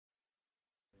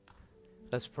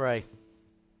Let's pray.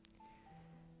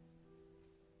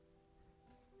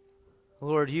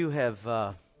 Lord, you have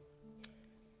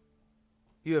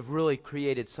really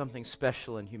created something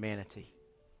special in humanity.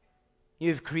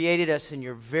 You've created us in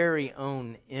your very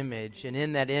own image, and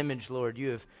in that image, Lord,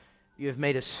 you have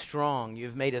made us strong.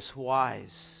 You've made us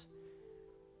wise.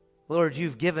 Lord,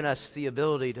 you've given us the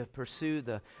ability to pursue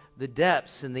the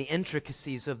depths and the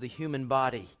intricacies of the human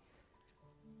body.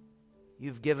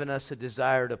 You've given us a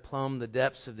desire to plumb the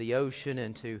depths of the ocean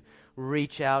and to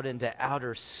reach out into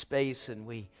outer space, and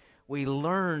we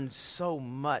learn so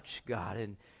much, God,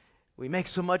 and we make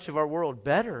so much of our world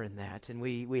better in that, and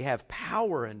we have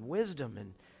power and wisdom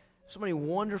and so many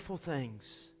wonderful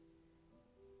things.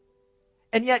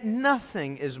 And yet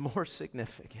nothing is more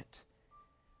significant.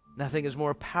 Nothing is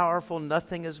more powerful,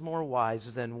 nothing is more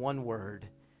wise than one word: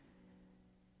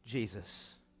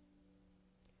 Jesus.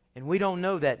 And we don't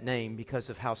know that name because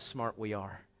of how smart we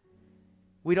are.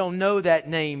 We don't know that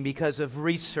name because of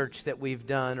research that we've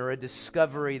done or a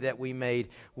discovery that we made.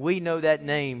 We know that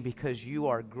name because you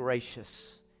are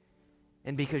gracious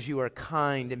and because you are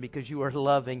kind and because you are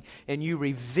loving, and you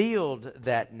revealed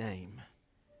that name.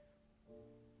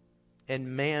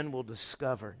 And man will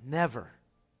discover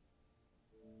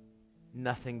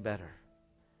nothing better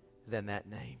than that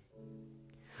name.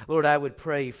 Lord, I would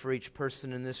pray for each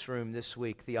person in this room this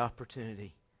week the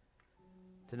opportunity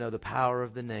to know the power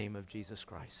of the name of Jesus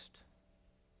Christ.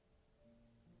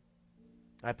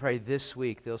 I pray this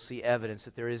week they'll see evidence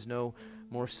that there is no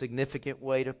more significant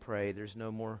way to pray. There's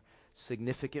no more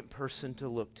significant person to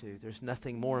look to. There's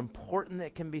nothing more important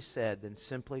that can be said than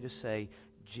simply to say,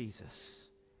 Jesus.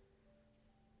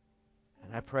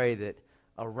 And I pray that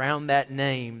around that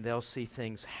name they'll see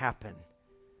things happen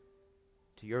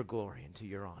to your glory and to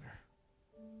your honor.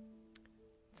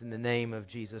 It's in the name of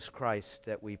Jesus Christ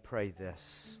that we pray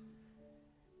this.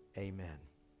 Amen.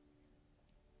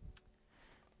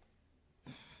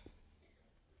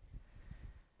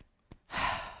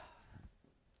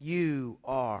 You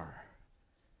are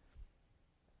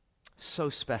so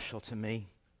special to me.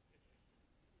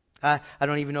 I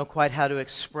don't even know quite how to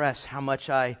express how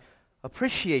much I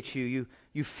appreciate you.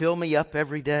 You fill me up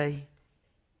every day.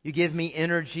 You give me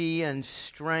energy and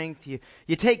strength. You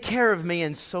take care of me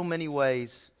in so many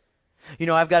ways. You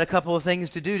know, I've got a couple of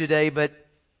things to do today, but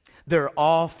they're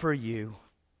all for you.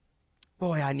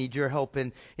 Boy, I need your help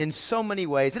in so many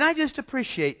ways. And I just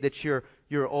appreciate that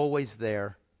you're always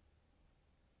there.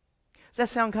 Does that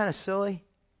sound kind of silly?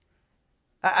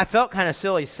 I felt kind of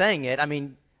silly saying it. I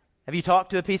mean, have you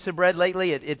talked to a piece of bread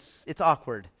lately? It's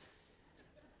awkward.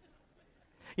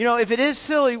 You know, if it is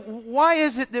silly, why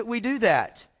is it that we do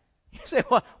that? You say,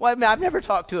 well, I've never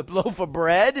talked to a loaf of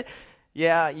bread.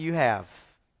 Yeah, you have.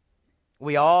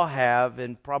 We all have,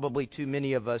 and probably too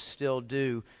many of us still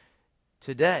do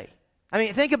today. I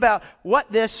mean, think about what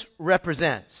this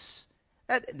represents.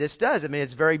 This does. I mean,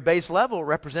 it's very base level. It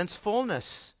represents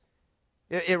fullness.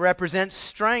 It represents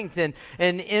strength and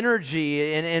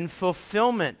energy and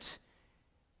fulfillment.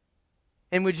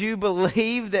 And would you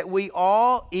believe that we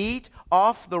all eat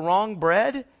off the wrong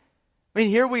bread? I mean,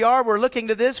 here we are, we're looking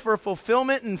to this for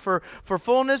fulfillment and for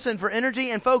fullness and for energy.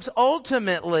 And folks,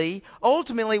 ultimately,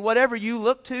 whatever you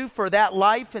look to for that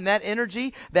life and that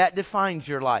energy, that defines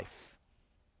your life.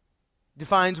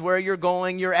 Defines where you're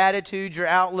going, your attitude, your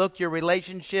outlook, your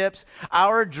relationships.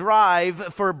 Our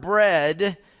drive for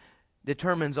bread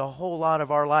determines a whole lot of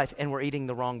our life, and we're eating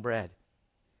the wrong bread.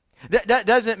 That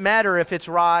doesn't matter if it's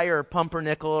rye or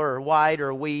pumpernickel or white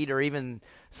or wheat or even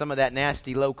some of that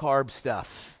nasty low-carb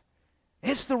stuff.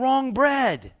 It's the wrong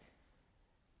bread.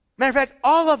 Matter of fact,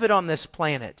 all of it on this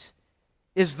planet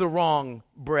is the wrong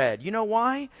bread. You know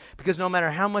why? Because no matter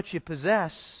how much you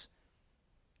possess,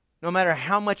 no matter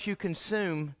how much you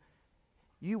consume,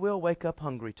 you will wake up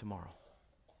hungry tomorrow.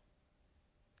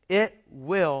 It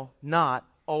will not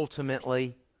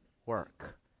ultimately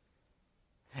work.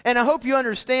 And I hope you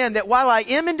understand that while I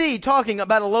am indeed talking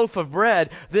about a loaf of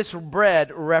bread, this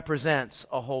bread represents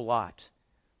a whole lot.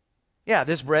 Yeah,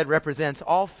 this bread represents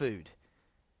all food.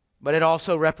 But it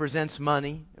also represents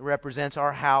money. It represents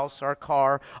our house, our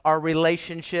car, our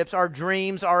relationships, our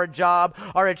dreams, our job,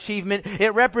 our achievement.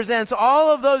 It represents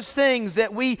all of those things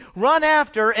that we run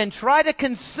after and try to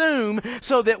consume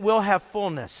so that we'll have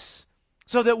fullness,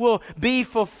 so that we'll be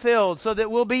fulfilled, so that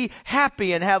we'll be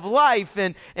happy and have life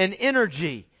and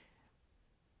energy.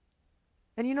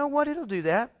 And you know what? It'll do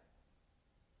that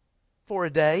for a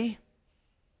day.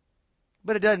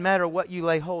 But it doesn't matter what you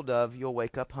lay hold of, you'll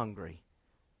wake up hungry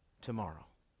tomorrow.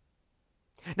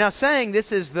 Now, saying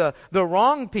this is the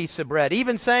wrong piece of bread,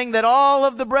 even saying that all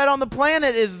of the bread on the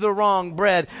planet is the wrong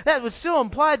bread, that would still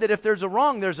imply that if there's a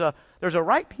wrong, there's a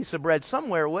right piece of bread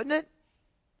somewhere, wouldn't it?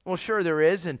 Well, sure there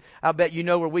is, and I'll bet you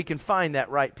know where we can find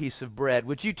that right piece of bread.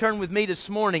 Would you turn with me this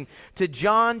morning to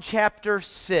John chapter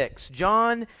 6?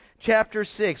 John chapter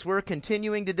 6. We're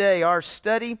continuing today our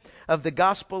study of the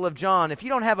Gospel of John. If you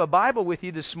don't have a Bible with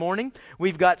you this morning,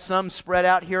 we've got some spread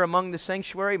out here among the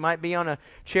sanctuary. It might be on a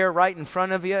chair right in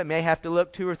front of you. You may have to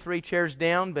look 2 or 3 chairs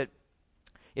down, but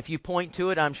if you point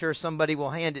to it, I'm sure somebody will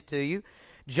hand it to you.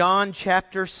 John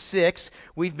chapter 6.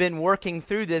 We've been working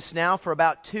through this now for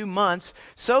about 2 months.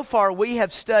 So far, we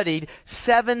have studied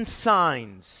 7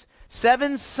 signs.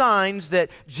 7 signs that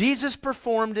Jesus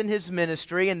performed in His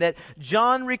ministry and that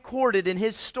John recorded in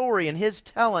his story and his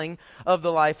telling of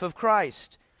the life of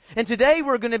Christ. And today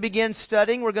we're going to begin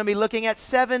studying. We're going to be looking at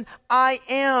 7 I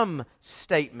am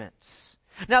statements.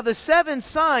 Now, the 7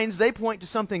 signs, they point to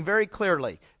something very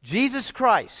clearly. Jesus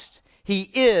Christ, He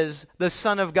is the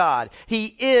Son of God.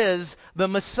 He is the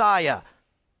Messiah.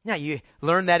 Now, you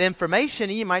learn that information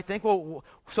and you might think, well,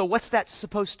 so what's that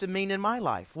supposed to mean in my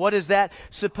life? What is that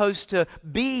supposed to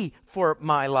be for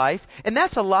my life? And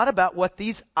that's a lot about what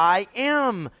these I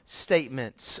am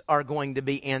statements are going to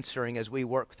be answering as we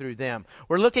work through them.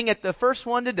 We're looking at the first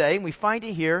one today, and we find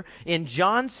it here in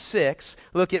John 6.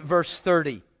 Look at verse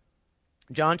 30.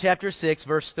 John chapter 6,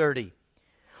 verse 30.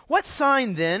 What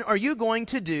sign then are you going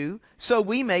to do so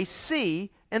we may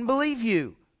see and believe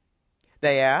you?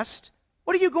 They asked,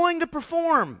 what are you going to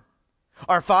perform?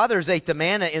 Our fathers ate the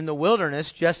manna in the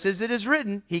wilderness, just as it is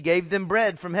written, He gave them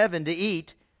bread from heaven to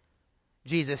eat.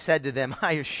 Jesus said to them,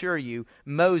 I assure you,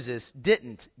 Moses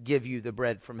didn't give you the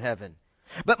bread from heaven,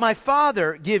 but my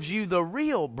Father gives you the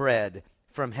real bread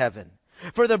from heaven.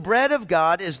 For the bread of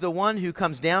God is the one who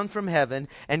comes down from heaven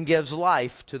and gives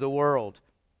life to the world.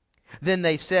 Then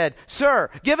they said, Sir,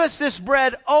 give us this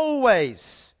bread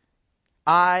always.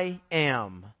 I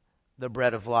am the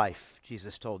bread of life,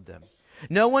 Jesus told them.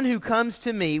 No one who comes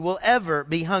to me will ever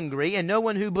be hungry, and no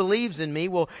one who believes in me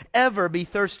will ever be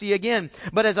thirsty again.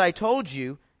 But as I told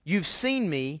you, you've seen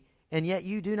me, and yet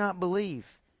you do not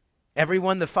believe.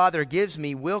 Everyone the Father gives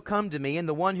me will come to me, and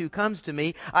the one who comes to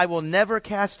me I will never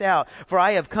cast out. For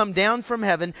I have come down from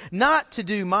heaven not to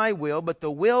do my will, but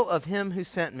the will of Him who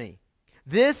sent me.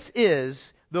 This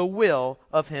is the will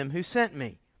of Him who sent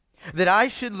me, that I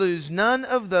should lose none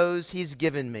of those He's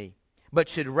given me, but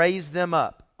should raise them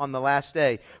up on the last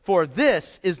day. For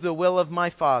this is the will of my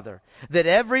Father, that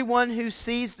everyone who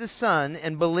sees the Son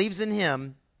and believes in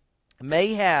Him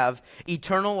may have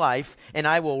eternal life, and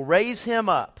I will raise him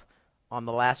up on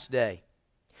the last day.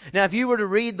 Now, if you were to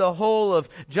read the whole of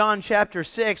John chapter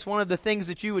 6, one of the things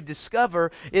that you would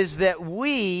discover is that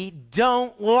we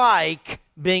don't like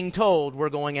being told we're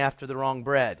going after the wrong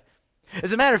bread.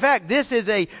 As a matter of fact, this is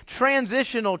a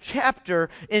transitional chapter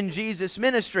in Jesus'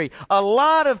 ministry. A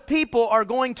lot of people are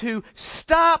going to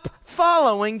stop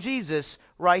following Jesus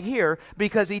right here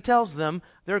because He tells them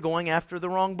they're going after the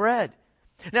wrong bread.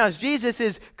 Now, as Jesus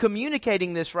is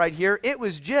communicating this right here, it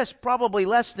was just probably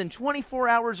less than 24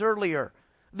 hours earlier,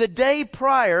 the day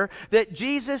prior, that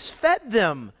Jesus fed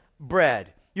them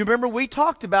bread. You remember we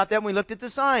talked about that when we looked at the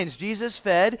signs. Jesus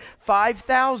fed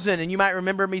 5,000. And you might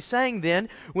remember me saying then,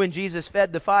 when Jesus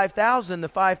fed the 5,000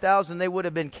 they would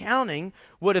have been counting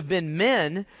would have been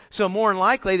men. So more than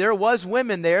likely there was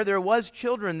women there was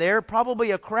children there,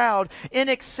 probably a crowd in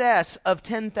excess of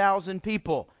 10,000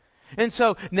 people. And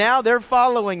so now they're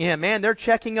following Him. Man, they're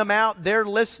checking Him out. They're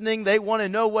listening. They want to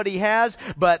know what He has,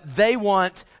 but they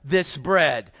want this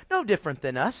bread. No different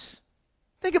than us.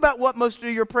 Think about what most of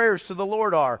your prayers to the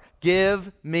Lord are.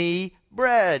 Give me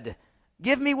bread.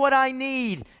 Give me what I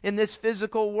need in this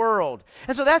physical world.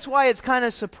 And so that's why it's kind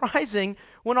of surprising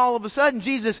when all of a sudden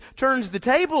Jesus turns the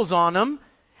tables on them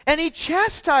and He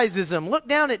chastises them. Look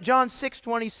down at John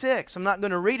 6:26. I'm not going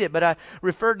to read it, but I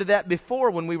referred to that before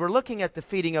when we were looking at the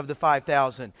feeding of the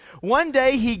 5,000. One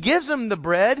day He gives them the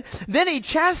bread, then He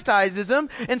chastises them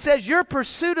and says, your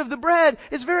pursuit of the bread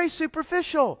is very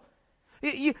superficial.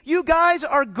 You guys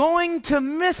are going to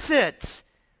miss it.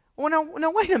 Well, now,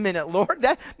 wait a minute, Lord.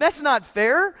 That's not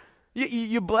fair.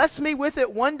 You bless me with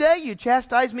it one day. You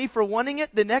chastise me for wanting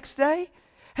it the next day.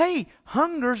 Hey,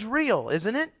 hunger's real,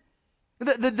 isn't it?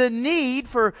 The need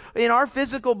in our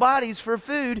physical bodies for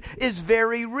food is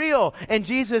very real. And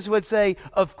Jesus would say,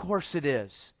 of course it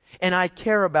is. And I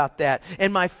care about that.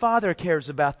 And my Father cares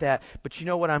about that. But you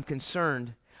know what? I'm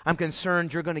concerned. I'm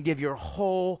concerned you're going to give your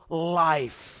whole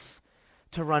life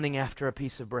to running after a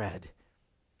piece of bread.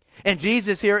 And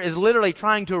Jesus here is literally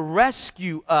trying to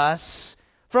rescue us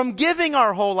from giving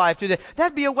our whole life to that.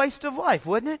 That'd be a waste of life,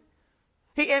 wouldn't it?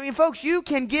 Folks, you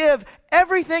can give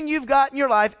everything you've got in your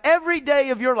life, every day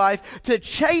of your life, to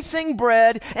chasing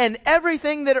bread and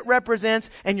everything that it represents,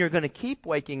 and you're going to keep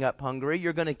waking up hungry,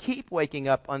 you're going to keep waking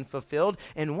up unfulfilled,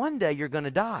 and one day you're going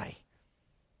to die.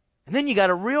 And then you got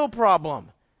a real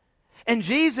problem. And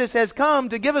Jesus has come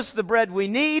to give us the bread we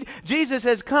need. Jesus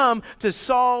has come to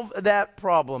solve that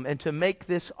problem and to make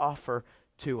this offer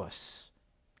to us.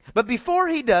 But before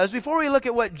he does, before we look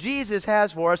at what Jesus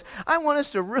has for us, I want us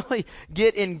to really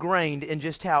get ingrained in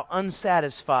just how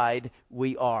unsatisfied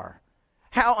we are.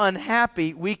 How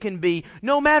unhappy we can be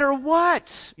no matter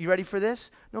what. You ready for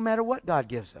this? No matter what God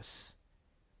gives us.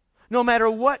 No matter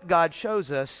what God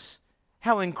shows us,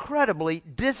 how incredibly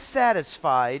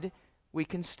dissatisfied we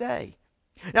can stay.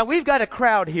 Now, we've got a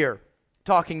crowd here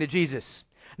talking to Jesus.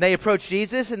 They approach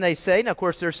Jesus and they say, now of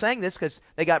course they're saying this because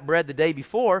they got bread the day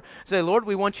before, say, Lord,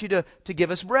 we want you to give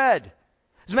us bread.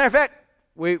 As a matter of fact,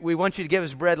 we want you to give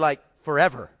us bread like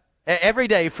forever, every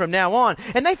day from now on.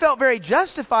 And they felt very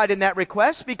justified in that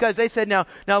request because they said, now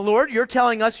Lord, you're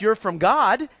telling us you're from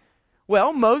God.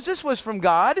 Well, Moses was from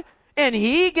God and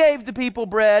he gave the people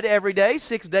bread every day,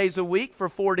 6 days a week for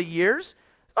 40 years.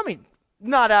 I mean,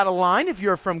 not out of line if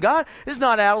you're from God. It's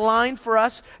not out of line for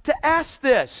us to ask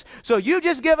this. So you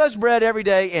just give us bread every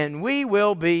day and we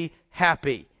will be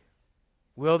happy.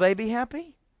 Will they be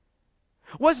happy?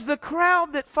 Was the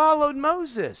crowd that followed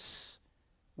Moses,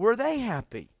 were they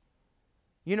happy?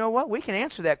 You know what? We can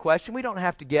answer that question. We don't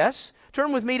have to guess.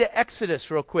 Turn with me to Exodus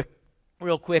real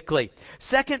quickly.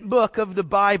 Second book of the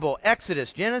Bible,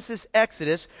 Exodus, Genesis,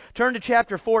 Exodus. Turn to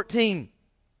chapter 14.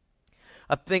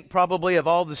 I think probably of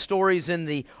all the stories in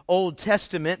the Old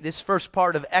Testament, this first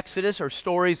part of Exodus are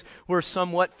stories we're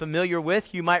somewhat familiar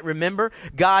with. You might remember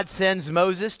God sends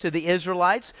Moses to the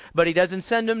Israelites, but he doesn't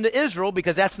send them to Israel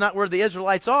because that's not where the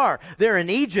Israelites are. They're in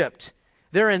Egypt.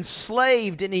 They're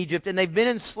enslaved in Egypt, and they've been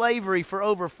in slavery for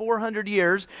over 400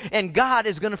 years, and God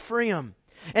is going to free them.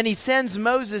 And he sends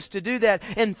Moses to do that.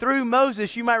 And through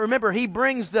Moses, you might remember, he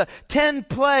brings the 10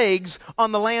 plagues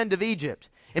on the land of Egypt.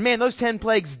 And man, those 10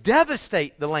 plagues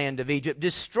devastate the land of Egypt,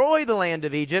 destroy the land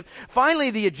of Egypt. Finally,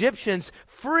 the Egyptians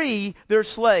free their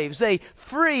slaves. They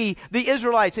free the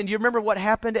Israelites. And do you remember what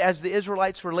happened as the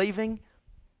Israelites were leaving?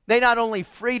 They not only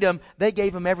freed them, they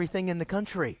gave them everything in the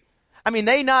country. I mean,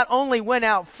 they not only went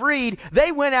out freed,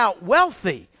 they went out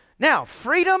wealthy. Now,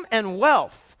 freedom and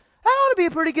wealth. That ought to be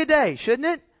a pretty good day, shouldn't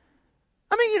it?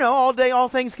 I mean, you know, all day, all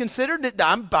things considered,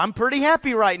 I'm pretty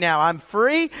happy right now. I'm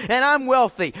free and I'm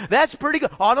wealthy. That's pretty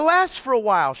good. Ought to last for a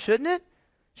while, shouldn't it?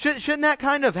 Shouldn't that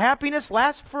kind of happiness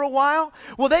last for a while?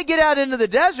 Well, they get out into the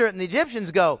desert and the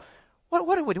Egyptians go,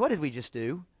 what did we just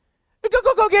do?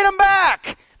 Go get them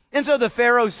back. And so the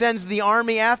Pharaoh sends the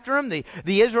army after them.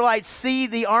 The Israelites see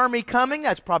the army coming.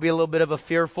 That's probably a little bit of a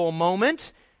fearful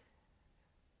moment.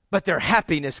 But their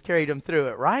happiness carried them through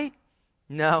it, right?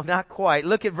 No, not quite.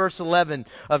 Look at verse 11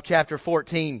 of chapter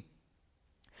 14.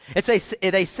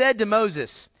 They said to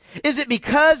Moses, "Is it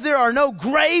because there are no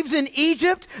graves in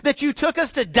Egypt that you took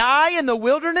us to die in the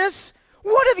wilderness?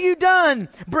 What have you done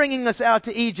bringing us out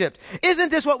to Egypt?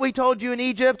 Isn't this what we told you in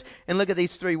Egypt?" And look at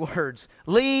these 3 words.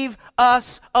 Leave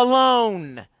us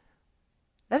alone.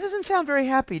 That doesn't sound very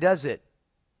happy, does it?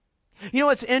 You know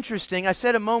what's interesting? I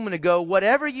said a moment ago,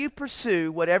 whatever you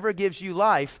pursue, whatever gives you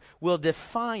life, will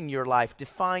define your life,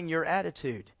 define your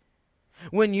attitude.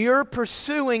 When you're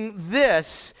pursuing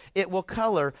this, it will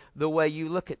color the way you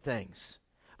look at things.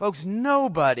 Folks,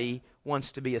 nobody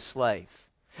wants to be a slave.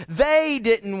 They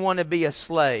didn't want to be a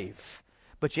slave.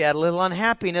 But you had a little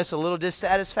unhappiness, a little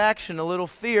dissatisfaction, a little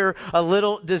fear, a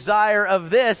little desire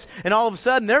of this, and all of a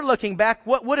sudden they're looking back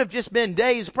what would have just been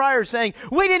days prior saying,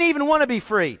 we didn't even want to be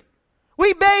freed.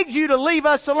 We begged you to leave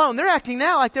us alone. They're acting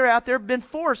now like they're out there been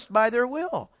forced by their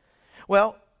will.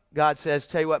 Well, God says,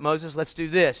 tell you what, Moses, let's do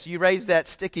this. You raise that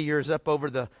stick of yours up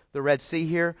over the Red Sea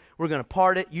here. We're going to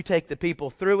part it. You take the people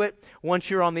through it.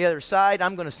 Once you're on the other side,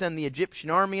 I'm going to send the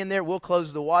Egyptian army in there. We'll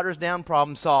close the waters down.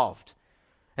 Problem solved.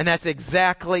 And that's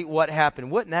exactly what happened.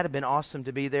 Wouldn't that have been awesome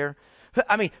to be there?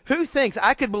 I mean, who thinks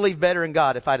I could believe better in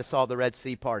God if I'd have saw the Red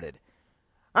Sea parted?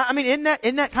 I mean,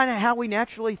 isn't that kind of how we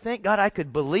naturally think? God, I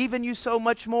could believe in you so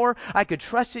much more. I could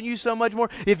trust in you so much more.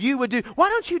 If you would do, why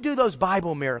don't you do those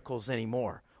Bible miracles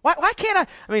anymore? Why can't I?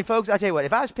 I mean, folks, I tell you what,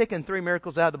 if I was picking 3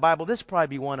 miracles out of the Bible, this would probably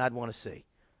be one I'd want to see.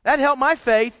 That'd help my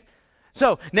faith.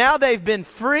 So now they've been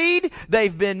freed,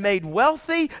 they've been made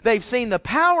wealthy, they've seen the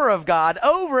power of God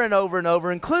over and over and over,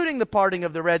 including the parting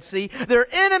of the Red Sea. Their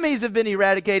enemies have been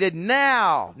eradicated.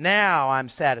 Now I'm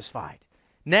satisfied.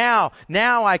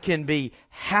 Now I can be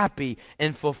happy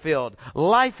and fulfilled.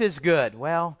 Life is good.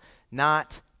 Well,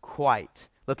 not quite.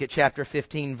 Look at chapter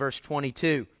 15, verse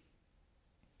 22.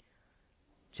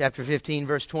 Chapter 15,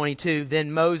 verse 22,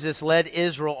 Then Moses led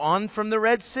Israel on from the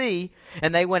Red Sea,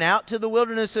 and they went out to the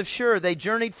wilderness of Shur. They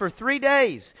journeyed for 3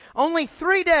 days. Only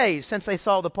 3 days since they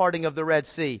saw the parting of the Red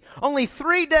Sea. Only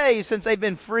 3 days since they've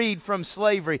been freed from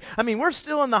slavery. I mean, we're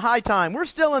still in the high time. We're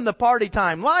still in the party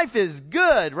time. Life is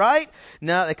good, right?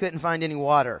 No, they couldn't find any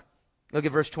water. Look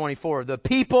at verse 24. The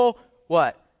people,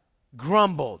 what?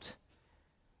 Grumbled.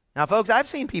 Now, folks, I've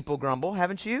seen people grumble,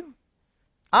 haven't you?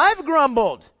 I've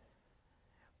grumbled.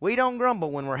 We don't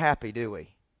grumble when we're happy, do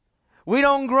we? We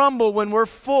don't grumble when we're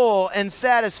full and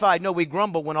satisfied. No, we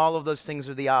grumble when all of those things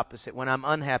are the opposite. When I'm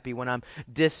unhappy, when I'm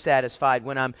dissatisfied,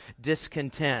 when I'm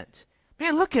discontent.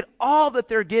 Man, look at all that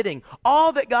they're getting,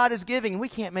 all that God is giving. We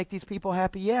can't make these people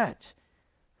happy yet.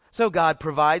 So God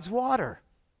provides water.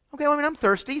 Okay, well, I mean, I'm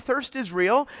thirsty. Thirst is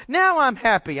real. Now I'm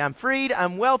happy. I'm freed.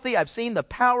 I'm wealthy. I've seen the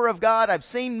power of God. I've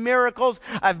seen miracles.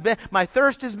 My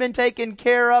thirst has been taken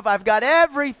care of. I've got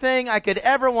everything I could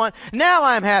ever want. Now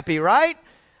I'm happy, right?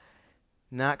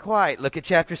 Not quite. Look at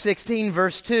chapter 16,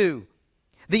 verse 2.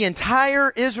 The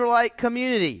entire Israelite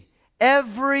community,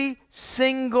 every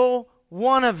single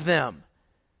one of them.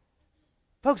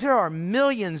 Folks, there are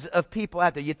millions of people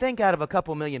out there. You'd think out of a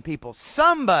couple million people,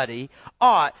 somebody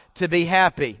ought to be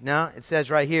happy. Now, it says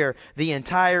right here, the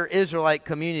entire Israelite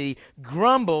community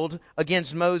grumbled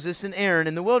against Moses and Aaron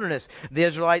in the wilderness. The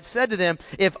Israelites said to them,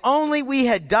 if only we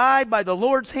had died by the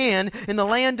Lord's hand in the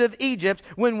land of Egypt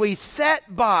when we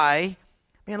sat by,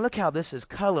 man, look how this is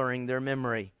coloring their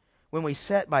memory. When we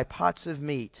sat by pots of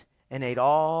meat and ate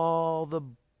all the,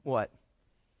 what?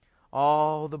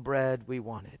 All the bread we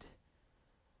wanted.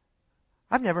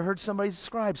 I've never heard somebody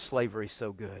describe slavery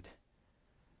so good.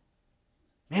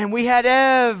 Man, we had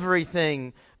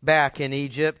everything back in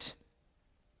Egypt.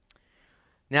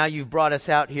 Now you've brought us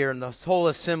out here in this whole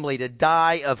assembly to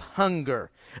die of hunger.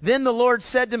 Then the Lord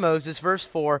said to Moses, verse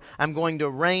 4, I'm going to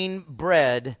rain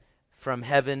bread from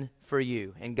heaven for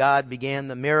you. And God began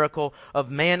the miracle of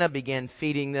manna, began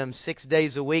feeding them 6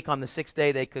 days a week. On the 6th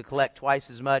day, they could collect twice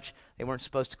as much. They weren't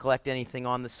supposed to collect anything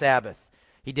on the Sabbath.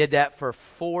 He did that for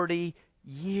 40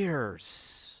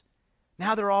 years.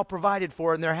 Now they're all provided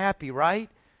for and they're happy, right?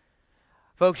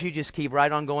 Folks, you just keep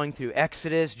right on going through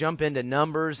Exodus, jump into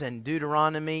Numbers and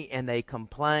Deuteronomy, and they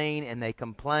complain and they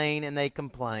complain and they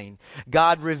complain.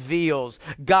 God reveals,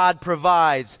 God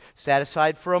provides.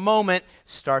 Satisfied for a moment,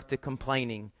 start the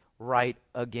complaining right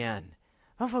again.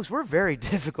 Well, folks, we're a very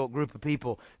difficult group of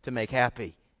people to make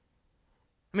happy.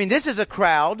 I mean, this is a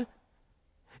crowd.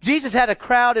 Jesus had a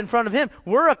crowd in front of him.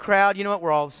 We're a crowd. You know what?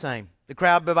 We're all the same. The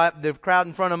crowd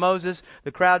in front of Moses,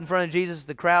 the crowd in front of Jesus,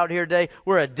 the crowd here today,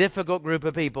 we're a difficult group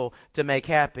of people to make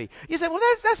happy. You say, well,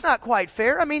 that's not quite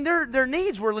fair. I mean, their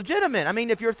needs were legitimate. I mean,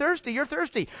 if you're thirsty, you're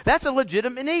thirsty. That's a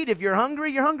legitimate need. If you're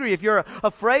hungry, you're hungry. If you're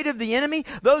afraid of the enemy,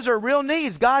 those are real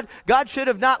needs. God should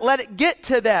have not let it get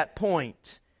to that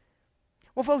point.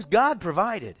 Well, folks, God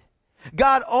provided.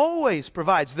 God always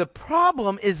provides. The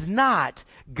problem is not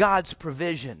God's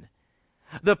provision.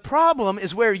 The problem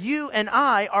is where you and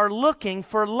I are looking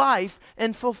for life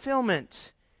and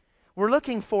fulfillment. We're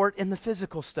looking for it in the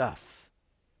physical stuff.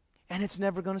 And it's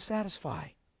never going to satisfy.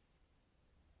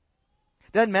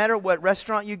 Doesn't matter what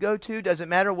restaurant you go to. Doesn't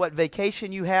matter what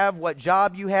vacation you have, what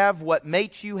job you have, what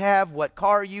mates you have, what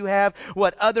car you have,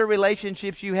 what other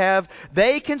relationships you have.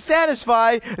 They can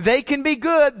satisfy. They can be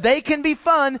good. They can be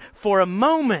fun for a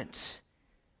moment.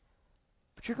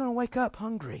 But you're going to wake up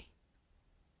hungry.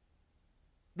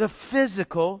 The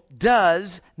physical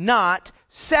does not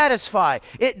satisfy.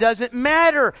 It doesn't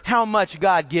matter how much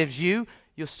God gives you.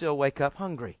 You'll still wake up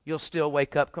hungry. You'll still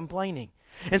wake up complaining.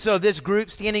 And so this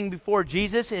group standing before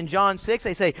Jesus in John 6,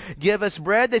 they say, give us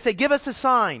bread. They say, give us a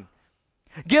sign.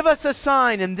 Give us a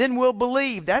sign and then we'll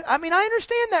believe. I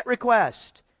understand that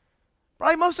request.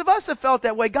 Probably most of us have felt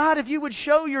that way. God, if you would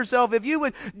show yourself, if you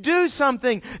would do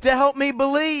something to help me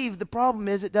believe. The problem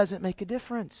is it doesn't make a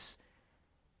difference.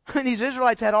 These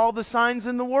Israelites had all the signs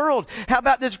in the world. How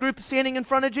about this group standing in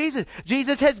front of Jesus?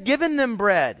 Jesus has given them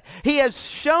bread. He has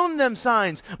shown them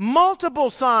signs,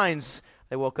 multiple signs.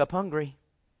 They woke up hungry.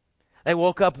 They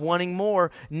woke up wanting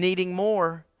more, needing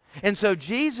more. And so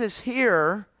Jesus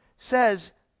here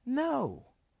says no.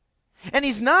 And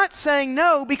he's not saying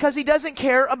no because he doesn't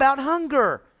care about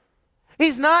hunger.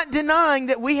 He's not denying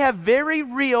that we have very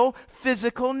real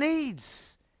physical needs.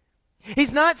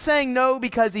 He's not saying no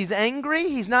because he's angry.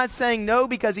 He's not saying no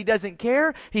because he doesn't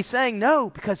care. He's saying no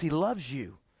because he loves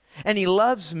you and he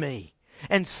loves me.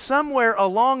 And somewhere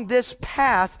along this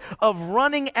path of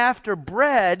running after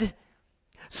bread,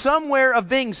 somewhere of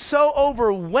being so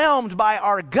overwhelmed by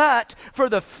our gut for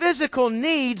the physical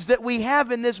needs that we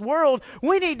have in this world,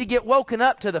 we need to get woken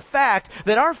up to the fact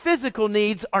that our physical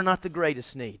needs are not the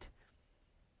greatest need.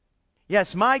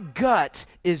 Yes, my gut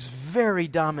is very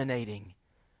dominating,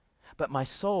 but my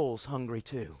soul's hungry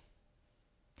too.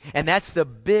 And that's the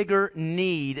bigger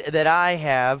need that I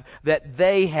have, that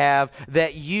they have,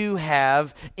 that you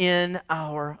have in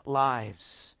our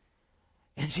lives.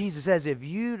 And Jesus says, if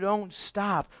you don't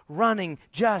stop running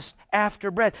just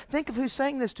after bread, think of who's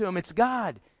saying this to him. It's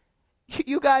God.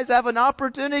 You guys have an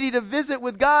opportunity to visit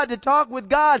with God, to talk with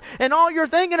God, and all you're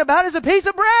thinking about is a piece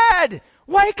of bread.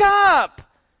 Wake up!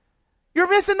 You're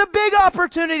missing the big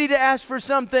opportunity to ask for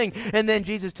something. And then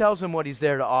Jesus tells them what he's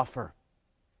there to offer.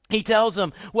 He tells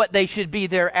them what they should be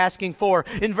there asking for.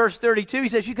 In verse 32, he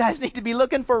says, you guys need to be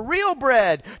looking for real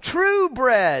bread, true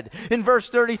bread. In verse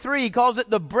 33, he calls it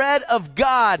the bread of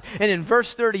God. And in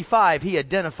verse 35, he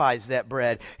identifies that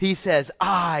bread. He says,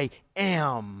 I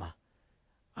am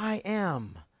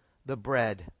the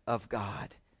bread of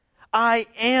God. I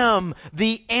am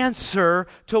the answer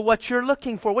to what you're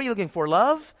looking for. What are you looking for?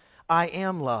 Love? I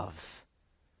am love.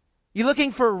 You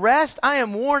looking for rest? I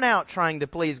am worn out trying to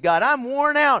please God. I'm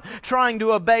worn out trying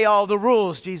to obey all the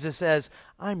rules. Jesus says,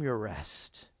 I'm your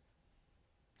rest.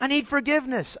 I need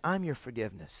forgiveness. I'm your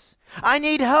forgiveness. I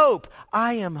need hope.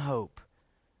 I am hope.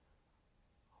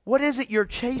 What is it you're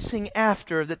chasing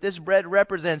after that this bread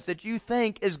represents that you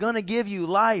think is going to give you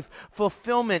life,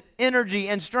 fulfillment, energy,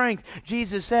 and strength?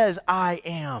 Jesus says, I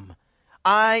am.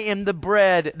 I am the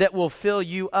bread that will fill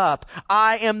you up.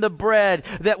 I am the bread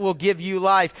that will give you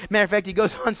life. Matter of fact, he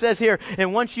goes on and says here,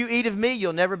 and once you eat of me,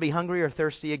 you'll never be hungry or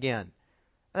thirsty again.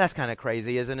 That's kind of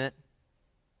crazy, isn't it?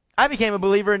 I became a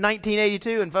believer in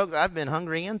 1982, and folks, I've been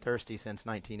hungry and thirsty since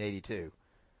 1982.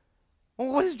 Well,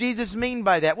 what does Jesus mean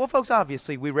by that? Well, folks,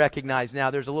 obviously we recognize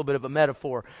now there's a little bit of a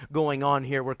metaphor going on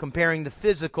here. We're comparing the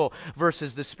physical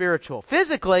versus the spiritual.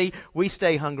 Physically, we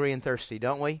stay hungry and thirsty,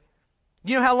 don't we?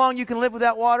 You know how long you can live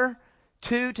without water?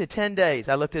 2 to 10 days.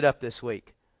 I looked it up this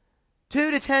week.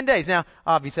 2 to 10 days. Now,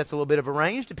 obviously that's a little bit of a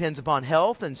range. Depends upon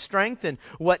health and strength and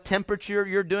what temperature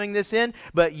you're doing this in.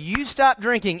 But you stop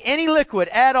drinking any liquid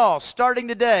at all starting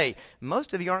today.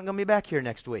 Most of you aren't going to be back here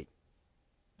next week.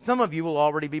 Some of you will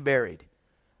already be buried.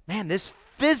 Man, this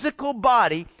physical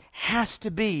body has to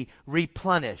be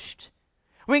replenished.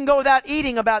 We can go without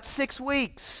eating about 6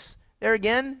 weeks. There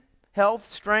again, health,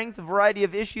 strength, a variety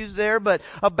of issues there, but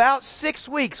about 6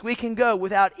 weeks we can go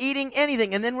without eating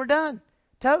anything, and then we're done.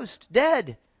 Toast,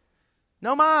 dead.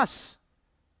 No mas.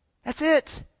 That's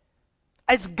it.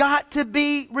 It's got to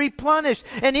be replenished.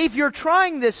 And if you're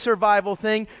trying this survival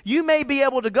thing, you may be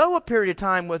able to go a period of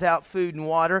time without food and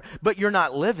water, but you're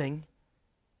not living.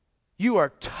 You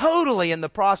are totally in the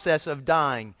process of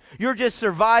dying. You're just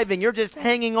surviving. You're just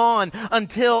hanging on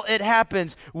until it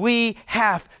happens. We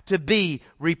have to be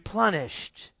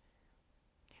replenished.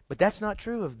 But that's not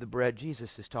true of the bread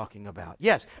Jesus is talking about.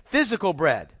 Yes, physical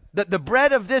bread. The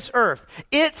bread of this earth.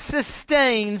 It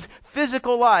sustains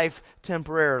physical life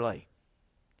temporarily.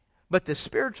 But the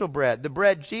spiritual bread, the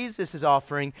bread Jesus is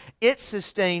offering, it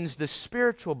sustains the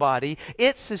spiritual body.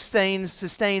 It sustains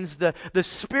the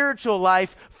spiritual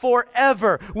life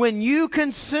forever. When you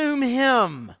consume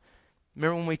Him.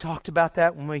 Remember when we talked about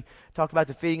that? When we talked about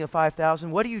the feeding of 5,000?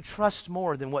 What do you trust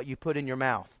more than what you put in your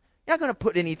mouth? You're not going to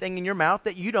put anything in your mouth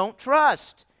that you don't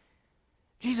trust.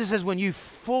 Jesus says when you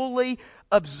fully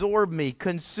absorb me,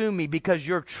 consume me, because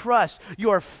your trust,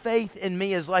 your faith in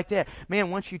me is like that. Man,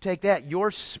 once you take that,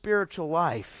 your spiritual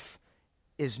life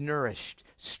is nourished,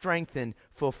 strengthened,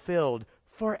 fulfilled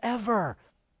forever.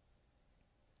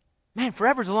 Man,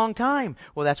 forever's a long time.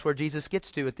 Well, that's where Jesus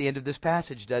gets to at the end of this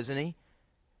passage, doesn't he?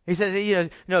 He says,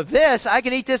 this, I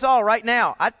can eat this all right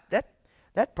now.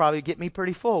 That'd probably get me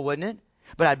pretty full, wouldn't it?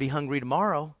 But I'd be hungry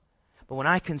tomorrow. But when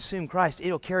I consume Christ,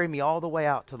 it'll carry me all the way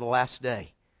out to the last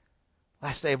day.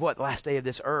 Last day of what? The last day of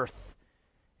this earth.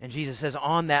 And Jesus says,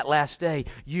 on that last day,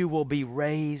 you will be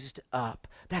raised up.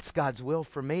 That's God's will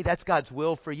for me. That's God's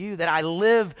will for you, that I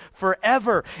live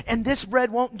forever. And this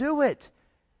bread won't do it.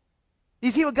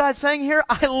 You see what God's saying here?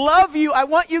 I love you. I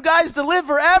want you guys to live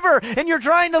forever. And you're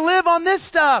trying to live on this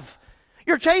stuff.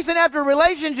 You're chasing after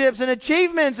relationships and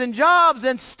achievements and jobs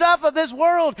and stuff of this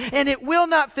world, and it will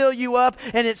not fill you up,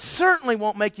 and it certainly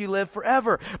won't make you live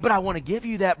forever. But I want to give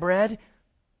you that bread.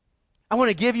 I want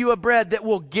to give you a bread that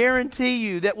will guarantee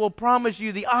you, that will promise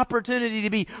you the opportunity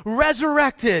to be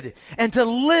resurrected and to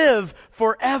live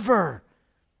forever.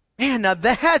 Man, now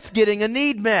that's getting a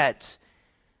need met.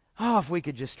 Oh, if we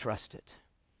could just trust it.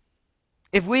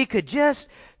 If we could just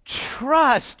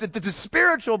trust that the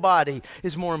spiritual body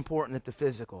is more important than the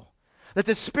physical. That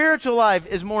the spiritual life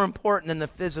is more important than the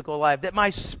physical life. That my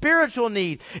spiritual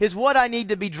need is what I need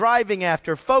to be driving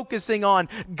after, focusing on,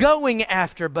 going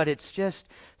after. But it's just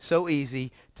so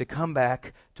easy to come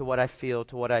back to what I feel,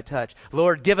 to what I touch.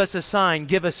 Lord, give us a sign,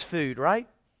 give us food, right?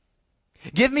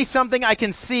 Give me something I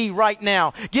can see right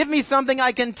now. Give me something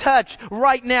I can touch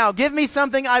right now. Give me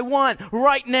something I want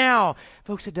right now.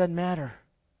 Folks, it doesn't matter.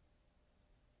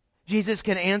 Jesus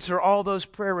can answer all those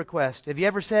prayer requests. Have you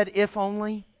ever said, if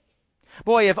only?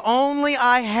 Boy, if only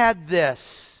I had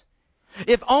this.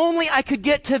 If only I could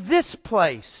get to this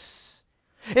place.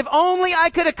 If only I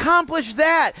could accomplish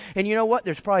that. And you know what?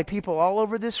 There's probably people all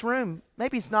over this room.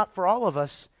 Maybe it's not for all of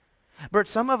us. But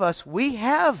some of us, we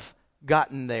have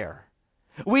gotten there.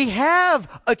 We have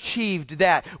achieved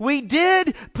that. We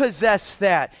did possess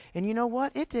that. And you know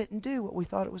what? It didn't do what we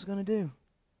thought it was going to do.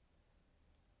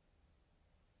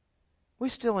 We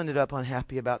still ended up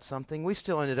unhappy about something. We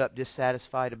still ended up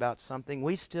dissatisfied about something.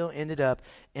 We still ended up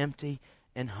empty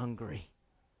and hungry.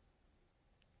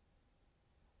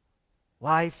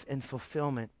 Life and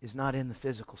fulfillment is not in the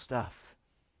physical stuff.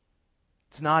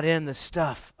 It's not in the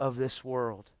stuff of this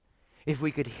world. If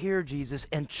we could hear Jesus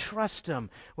and trust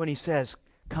Him when He says,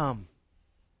 come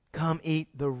eat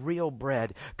the real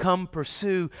bread. Come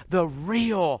pursue the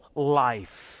real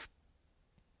life.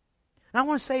 And I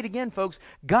want to say it again, folks.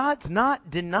 God's not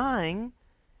denying.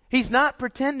 He's not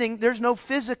pretending there's no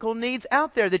physical needs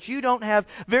out there, that you don't have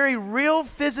very real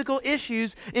physical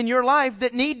issues in your life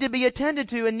that need to be attended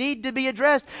to and need to be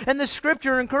addressed. And the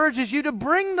Scripture encourages you to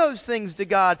bring those things to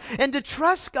God and to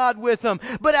trust God with them.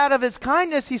 But out of His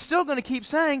kindness, He's still going to keep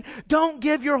saying, don't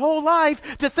give your whole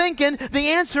life to thinking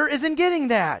the answer is in getting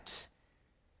that.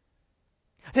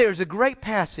 There's a great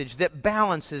passage that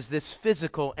balances this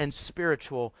physical and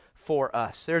spiritual for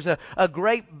us. There's a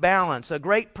great balance, a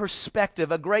great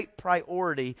perspective, a great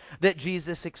priority that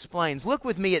Jesus explains. Look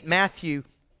with me at Matthew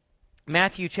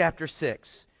chapter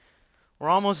 6. We're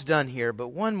almost done here, but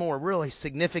one more really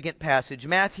significant passage.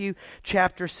 Matthew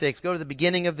chapter 6. Go to the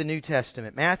beginning of the New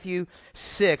Testament. Matthew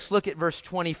 6. Look at verse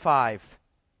 25.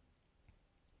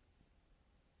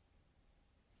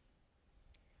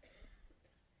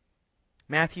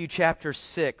 Matthew chapter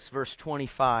 6, verse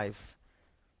 25.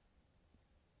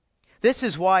 This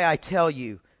is why I tell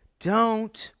you,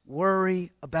 don't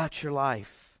worry about your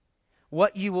life,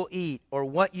 what you will eat or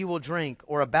what you will drink,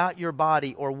 or about your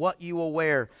body or what you will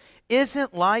wear.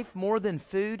 Isn't life more than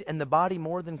food and the body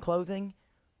more than clothing?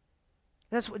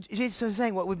 That's what Jesus is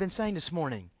saying, what we've been saying this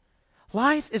morning.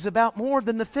 Life is about more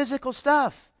than the physical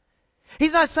stuff.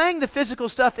 He's not saying the physical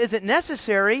stuff isn't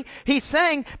necessary. He's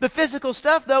saying the physical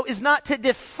stuff, though, is not to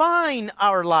define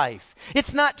our life.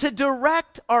 It's not to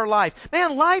direct our life.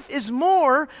 Man, life is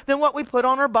more than what we put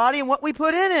on our body and what we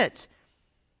put in it.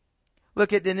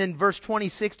 Look at, and in verse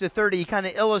 26 to 30, he kind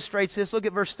of illustrates this. Look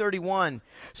at verse 31.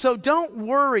 So don't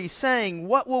worry saying,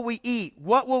 what will we eat?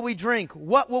 What will we drink?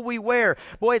 What will we wear?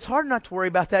 Boy, it's hard not to worry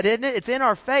about that, isn't it? It's in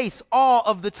our face all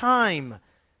of the time.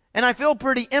 And I feel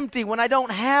pretty empty when I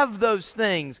don't have those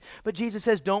things. But Jesus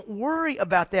says, don't worry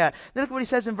about that. Then look what He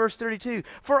says in verse 32.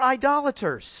 For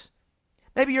idolaters.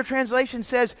 Maybe your translation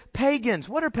says pagans.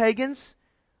 What are pagans?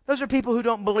 Those are people who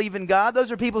don't believe in God.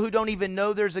 Those are people who don't even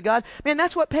know there's a God. Man,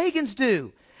 that's what pagans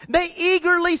do. They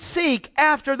eagerly seek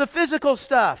after the physical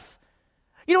stuff.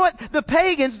 You know what? The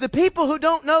pagans, the people who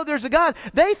don't know there's a God,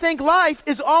 they think life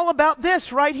is all about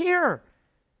this right here.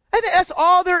 And that's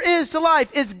all there is to life,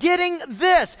 is getting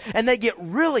this. And they get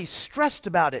really stressed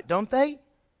about it, don't they?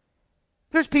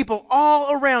 There's people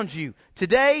all around you,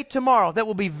 today, tomorrow, that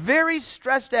will be very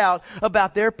stressed out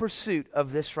about their pursuit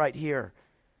of this right here.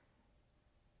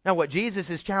 Now, what Jesus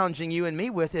is challenging you and me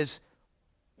with is,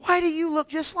 why do you look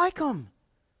just like them?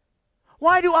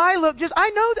 Why do I look just... I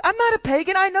know, I'm not a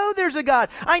pagan. I know there's a God.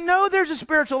 I know there's a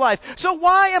spiritual life. So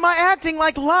why am I acting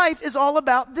like life is all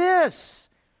about this?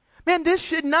 Man, this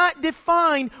should not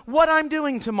define what I'm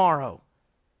doing tomorrow.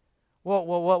 Well,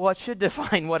 what should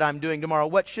define what I'm doing tomorrow?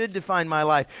 What should define my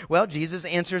life? Well, Jesus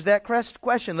answers that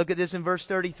question. Look at this in verse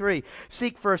 33.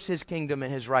 Seek first His kingdom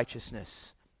and His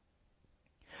righteousness.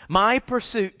 My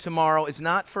pursuit tomorrow is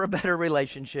not for a better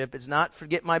relationship. It's not to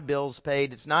get my bills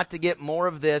paid. It's not to get more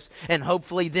of this, and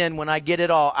hopefully then when I get it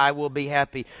all, I will be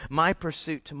happy. My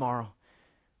pursuit tomorrow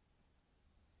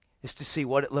is to see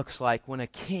what it looks like when a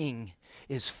king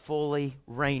is fully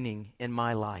reigning in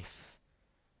my life.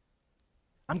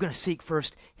 I'm going to seek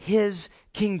first His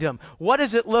kingdom. What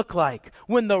does it look like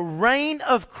when the reign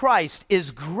of Christ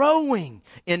is growing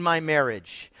in my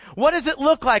marriage? What does it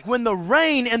look like when the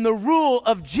reign and the rule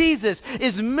of Jesus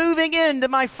is moving into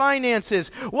my finances?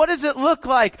 What does it look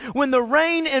like when the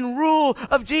reign and rule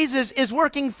of Jesus is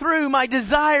working through my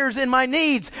desires and my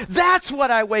needs? That's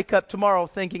what I wake up tomorrow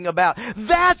thinking about.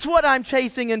 That's what I'm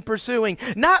chasing and pursuing,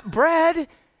 not bread.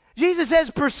 Jesus says,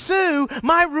 pursue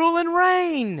my rule and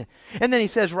reign. And then He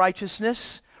says,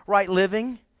 righteousness, right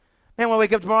living. Man, when I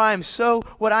wake up tomorrow,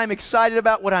 what I'm excited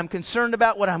about, what I'm concerned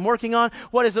about, what I'm working on.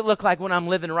 What does it look like when I'm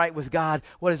living right with God?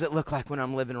 What does it look like when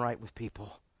I'm living right with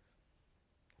people?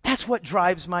 That's what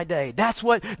drives my day. That's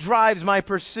what drives my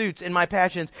pursuits and my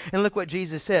passions. And look what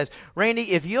Jesus says.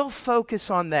 Randy, if you'll focus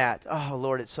on that, oh,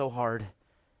 Lord, it's so hard.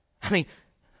 I mean,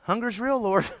 hunger's real,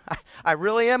 Lord. I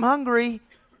really am hungry.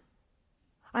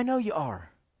 I know you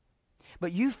are.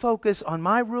 But you focus on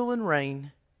my rule and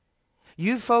reign.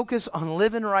 You focus on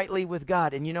living rightly with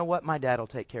God. And you know what? My dad will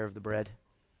take care of the bread.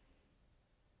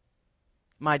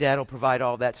 My dad will provide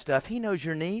all that stuff. He knows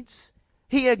your needs.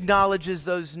 He acknowledges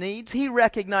those needs. He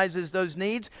recognizes those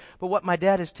needs. But what my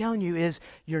dad is telling you is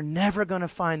you're never going to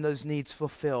find those needs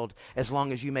fulfilled as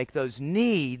long as you make those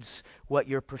needs what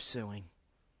you're pursuing.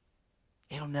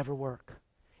 It'll never work.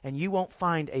 And you won't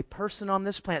find a person on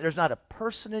this planet. There's not a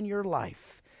person in your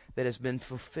life that has been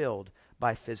fulfilled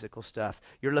by physical stuff.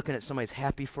 You're looking at somebody who's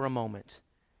happy for a moment.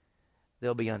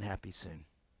 They'll be unhappy soon.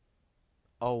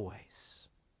 Always.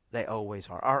 They always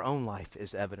are. Our own life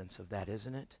is evidence of that,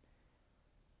 isn't it?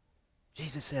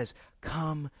 Jesus says,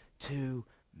 come to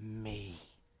me.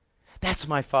 That's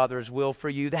my Father's will for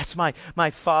you. That's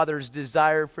my Father's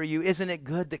desire for you. Isn't it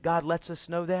good that God lets us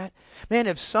know that? Man,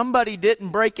 if somebody didn't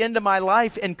break into my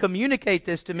life and communicate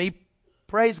this to me,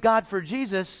 praise God for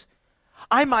Jesus,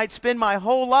 I might spend my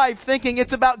whole life thinking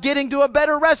it's about getting to a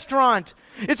better restaurant.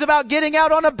 It's about getting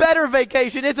out on a better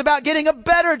vacation. It's about getting a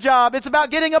better job. It's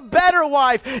about getting a better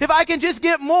wife. If I can just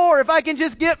get more, if I can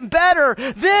just get better,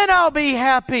 then I'll be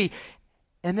happy.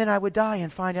 And then I would die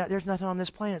and find out there's nothing on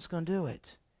this planet that's going to do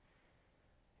it.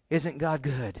 Isn't God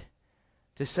good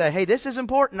to say, hey, this is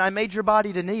important. I made your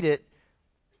body to need it,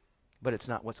 but it's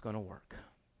not what's going to work.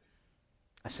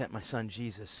 I sent my son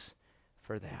Jesus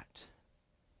for that.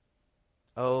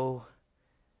 Oh,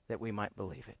 that we might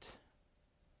believe it.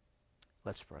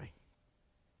 Let's pray.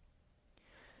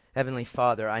 Heavenly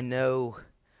Father, I know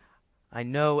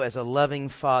as a loving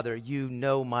Father, you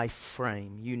know my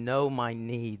frame, you know my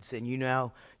needs, and you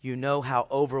know how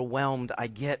overwhelmed I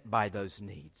get by those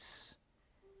needs.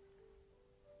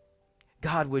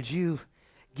 God, would you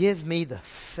give me the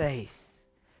faith?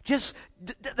 Just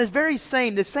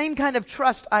the same kind of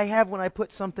trust I have when I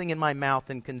put something in my mouth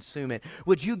and consume it.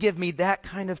 Would you give me that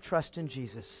kind of trust in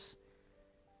Jesus?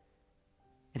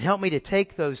 And help me to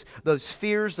take those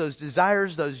fears, those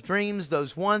desires, those dreams,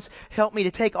 those wants. Help me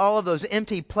to take all of those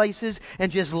empty places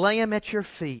and just lay them at your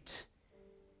feet.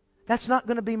 That's not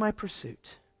going to be my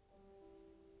pursuit.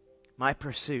 My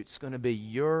pursuit's going to be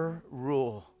your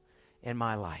rule in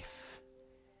my life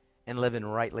and living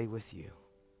rightly with you.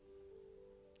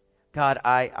 God,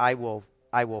 I will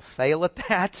fail at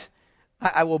that.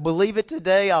 I will believe it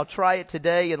today. I'll try it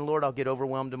today. And Lord, I'll get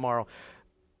overwhelmed tomorrow.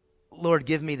 Lord,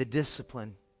 give me the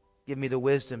discipline. Give me the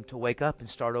wisdom to wake up and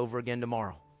start over again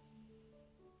tomorrow.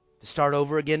 To start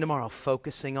over again tomorrow,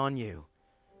 focusing on you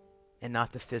and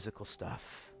not the physical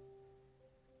stuff.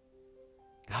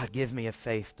 God, give me a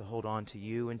faith to hold on to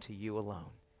you and to you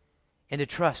alone. And to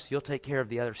trust you'll take care of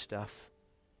the other stuff.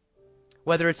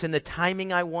 Whether it's in the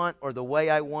timing I want or the way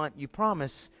I want, you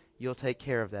promise you'll take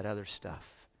care of that other stuff.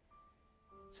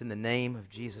 It's in the name of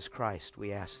Jesus Christ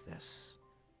we ask this.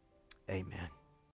 Amen.